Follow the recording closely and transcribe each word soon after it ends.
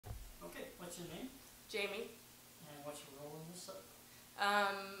What's your name? Jamie. And what's your role in this set?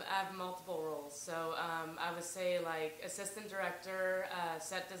 I have multiple roles. So I would say like assistant director,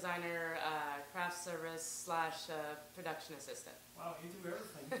 set designer, craft service slash production assistant. Wow, you do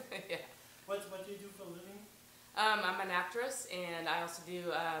everything. Yeah. What do you do for a living? I'm an actress, and I also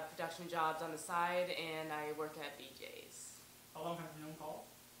do production jobs on the side, and I work at BJ's. How long have you known Paul?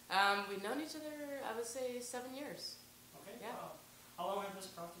 We've known each other, I would say, 7 years. Okay. Yeah. Wow. How long has this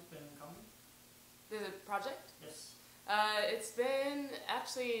project been coming? The project? Yes. It's been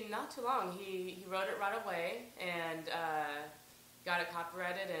actually not too long. He wrote it right away and got it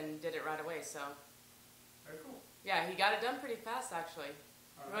copyrighted and did it right away. So Very cool. yeah, he got it done pretty fast actually.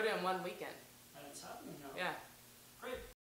 All Wrote right. it in 1 weekend. And it's happening now. Yeah.